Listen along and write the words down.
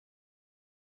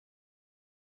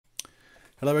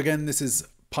Hello again, this is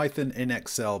Python in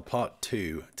Excel part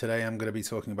 2. Today I'm going to be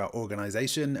talking about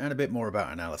organization and a bit more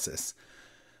about analysis.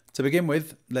 To begin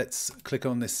with, let's click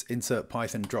on this Insert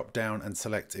Python drop down and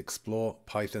select Explore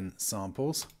Python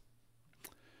Samples.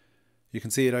 You can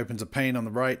see it opens a pane on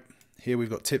the right. Here we've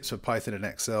got tips for Python in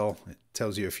Excel. It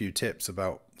tells you a few tips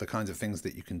about the kinds of things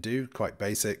that you can do, quite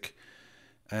basic.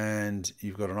 And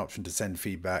you've got an option to send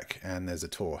feedback, and there's a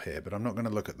tour here, but I'm not going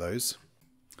to look at those.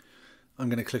 I'm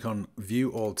going to click on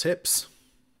View All Tips,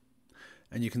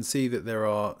 and you can see that there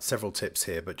are several tips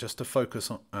here, but just to focus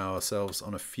on ourselves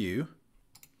on a few,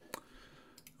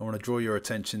 I want to draw your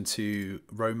attention to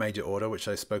row major order, which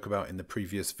I spoke about in the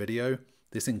previous video.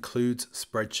 This includes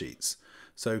spreadsheets.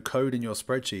 So code in your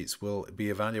spreadsheets will be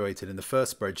evaluated in the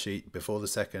first spreadsheet, before the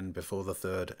second, before the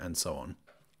third, and so on.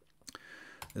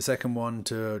 The second one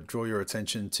to draw your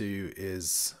attention to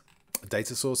is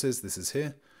data sources. This is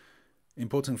here.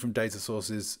 Importing from data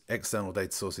sources, external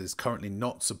data sources, currently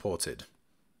not supported.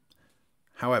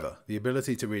 However, the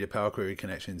ability to read a Power Query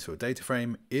connection into a data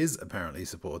frame is apparently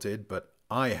supported, but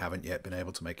I haven't yet been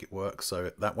able to make it work, so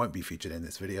that won't be featured in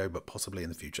this video, but possibly in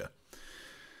the future.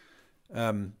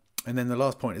 And then the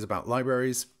last point is about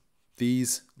libraries.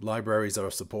 These libraries are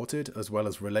supported, as well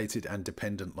as related and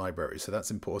dependent libraries, so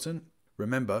that's important.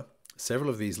 Remember, several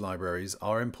of these libraries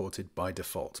are imported by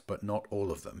default, but not all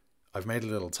of them. I've made a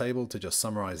little table to just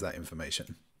summarize that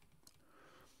information.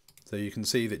 So you can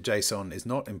see that JSON is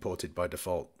not imported by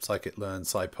default. Scikit-learn,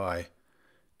 SciPy,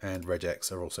 and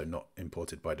regex are also not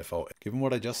imported by default. Given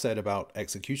what I just said about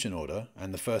execution order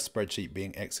and the first spreadsheet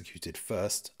being executed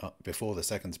first before the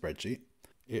second spreadsheet,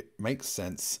 it makes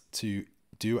sense to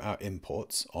do our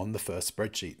imports on the first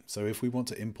spreadsheet. So if we want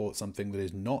to import something that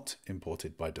is not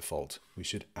imported by default, we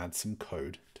should add some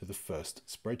code to the first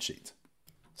spreadsheet.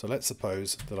 So let's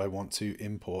suppose that I want to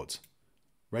import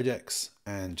regex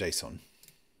and JSON.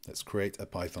 Let's create a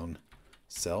Python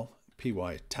cell, py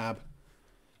tab,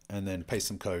 and then paste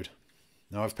some code.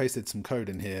 Now I've pasted some code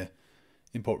in here,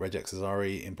 import regex as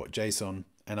RE, import JSON,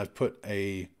 and I've put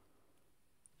a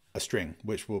string,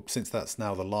 which will, since that's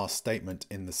now the last statement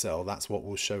in the cell, that's what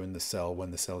will show in the cell when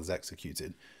the cell is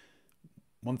executed.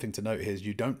 One thing to note here is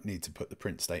you don't need to put the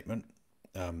print statement.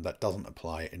 That doesn't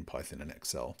apply in Python and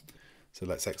Excel. So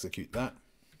let's execute that.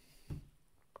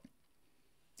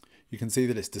 You can see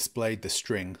that it's displayed the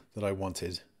string that I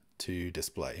wanted to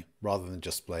display, rather than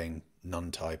just displaying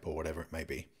none type or whatever it may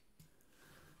be.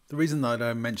 The reason that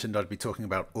I mentioned I'd be talking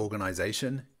about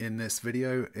organization in this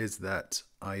video is that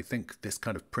I think this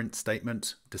kind of print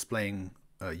statement displaying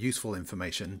useful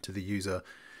information to the user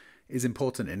is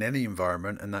important in any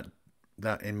environment, and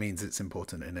that it means it's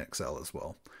important in Excel as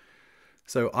well.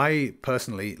 So I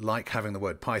personally like having the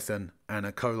word Python and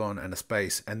a colon and a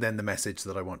space and then the message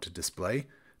that I want to display.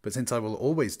 But since I will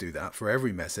always do that for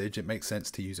every message, it makes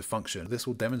sense to use a function. This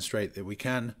will demonstrate that we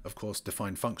can, of course,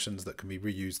 define functions that can be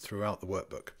reused throughout the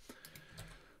workbook.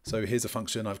 So here's a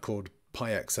function I've called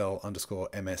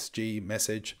pyexcel_msg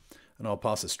message, and I'll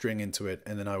pass a string into it,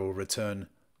 and then I will return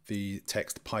the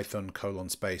text Python colon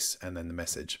space and then the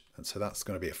message. And so that's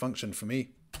going to be a function for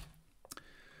me.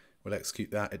 We'll execute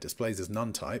that. It displays as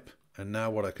none type, and now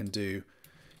what I can do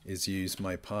is use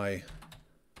my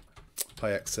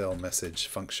pyexcel message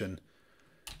function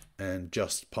and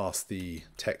just pass the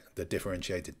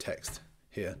differentiated text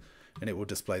here, and it will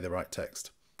display the right text.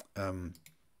 And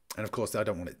of course, I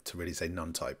don't want it to really say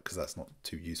none type because that's not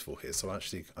too useful here. So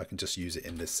actually, I can just use it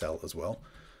in this cell as well.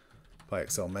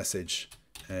 Pyexcel message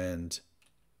and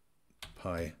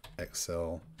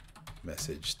pyexcel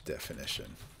message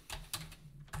definition.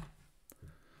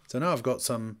 So now I've got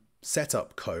some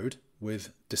setup code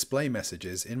with display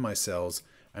messages in my cells,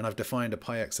 and I've defined a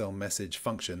pyexcel message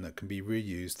function that can be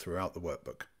reused throughout the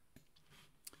workbook.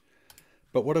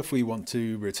 But what if we want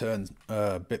to return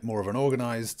a bit more of an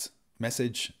organized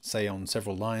message, say on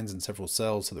several lines and several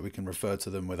cells, so that we can refer to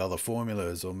them with other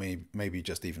formulas, or maybe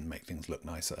just even make things look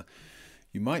nicer?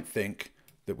 You might think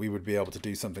that we would be able to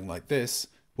do something like this,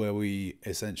 where we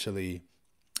essentially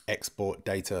export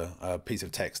data, a piece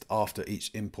of text after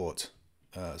each import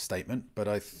statement, but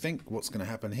I think what's going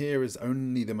to happen here is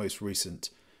only the most recent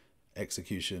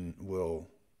execution will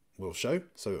show.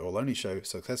 So it will only show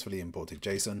successfully imported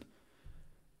JSON,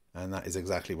 and that is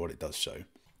exactly what it does show.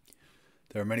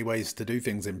 There are many ways to do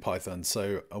things in Python,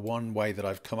 so one way that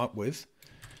I've come up with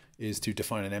is to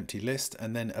define an empty list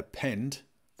and then append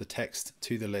the text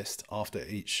to the list after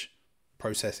each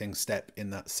processing step in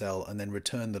that cell, and then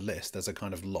return the list as a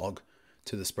kind of log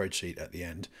to the spreadsheet at the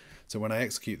end. So when I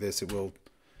execute this, it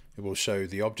will show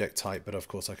the object type, but of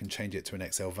course I can change it to an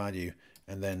Excel value,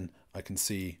 and then I can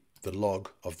see the log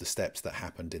of the steps that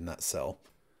happened in that cell.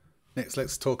 Next,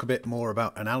 let's talk a bit more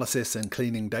about analysis and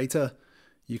cleaning data.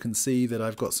 You can see that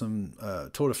I've got some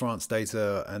Tour de France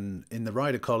data, and in the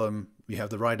rider column, we have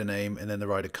the rider name and then the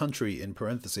rider country in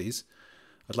parentheses.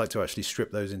 I'd like to actually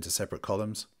strip those into separate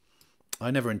columns.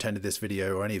 I never intended this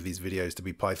video or any of these videos to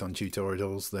be Python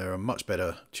tutorials. There are much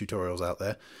better tutorials out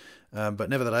there. But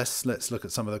nevertheless, let's look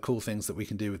at some of the cool things that we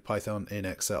can do with Python in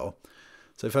Excel.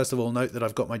 So first of all, note that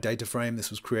I've got my data frame. This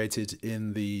was created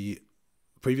in the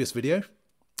previous video.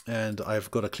 And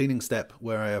I've got a cleaning step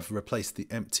where I have replaced the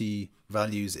empty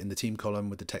values in the team column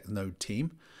with the text node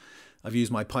team. I've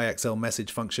used my PyXL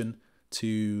message function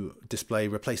to display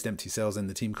replaced empty cells in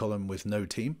the team column with no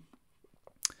team.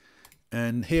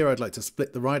 And here I'd like to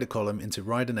split the rider column into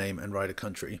rider name and rider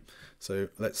country. So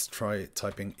let's try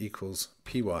typing equals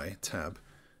py tab,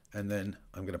 and then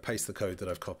I'm going to paste the code that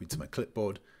I've copied to my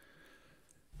clipboard.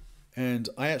 And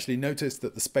I actually noticed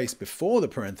that the space before the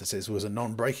parentheses was a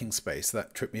non-breaking space.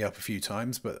 That tripped me up a few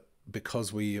times, but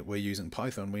because we're using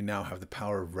Python, we now have the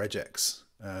power of regex.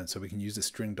 So we can use the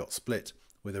string.split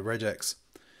with a regex,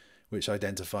 which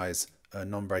identifies a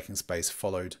non-breaking space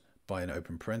followed by an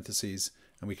open parentheses,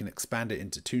 and we can expand it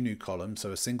into two new columns.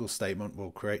 So a single statement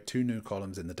will create two new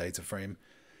columns in the data frame,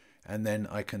 and then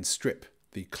I can strip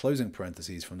the closing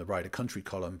parentheses from the rider country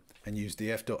column and use the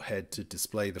f.head to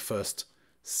display the first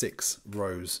 6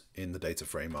 rows in the data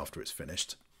frame after it's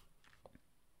finished.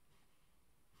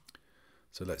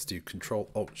 So let's do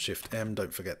Control-Alt-Shift-M,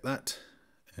 don't forget that,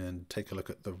 and take a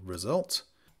look at the result.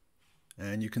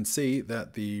 And you can see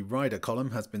that the rider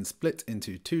column has been split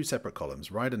into two separate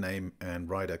columns, rider name and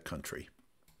rider country.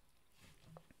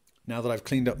 Now that I've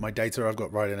cleaned up my data, I've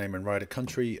got rider name and rider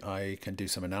country, I can do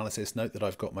some analysis. Note that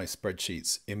I've got my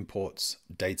spreadsheets, imports,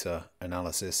 data,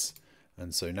 analysis.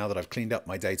 And so now that I've cleaned up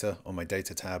my data on my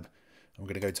data tab, I'm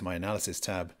going to go to my analysis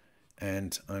tab,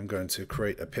 and I'm going to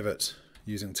create a pivot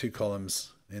using two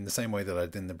columns in the same way that I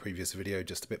did in the previous video,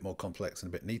 just a bit more complex and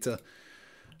a bit neater.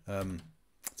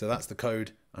 So that's the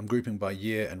code. I'm grouping by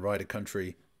year and rider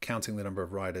country, counting the number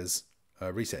of riders,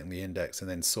 resetting the index, and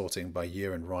then sorting by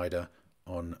year and rider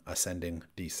on ascending,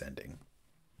 descending.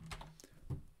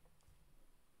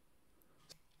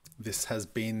 This has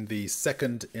been the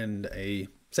second in a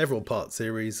several part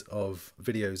series of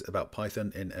videos about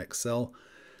Python in Excel.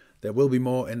 There will be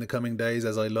more in the coming days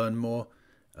as I learn more.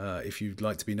 If you'd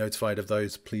like to be notified of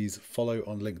those, please follow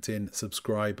on LinkedIn,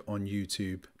 subscribe on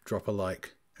YouTube, drop a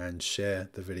like, and share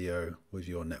the video with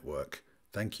your network.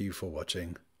 Thank you for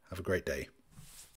watching. Have a great day.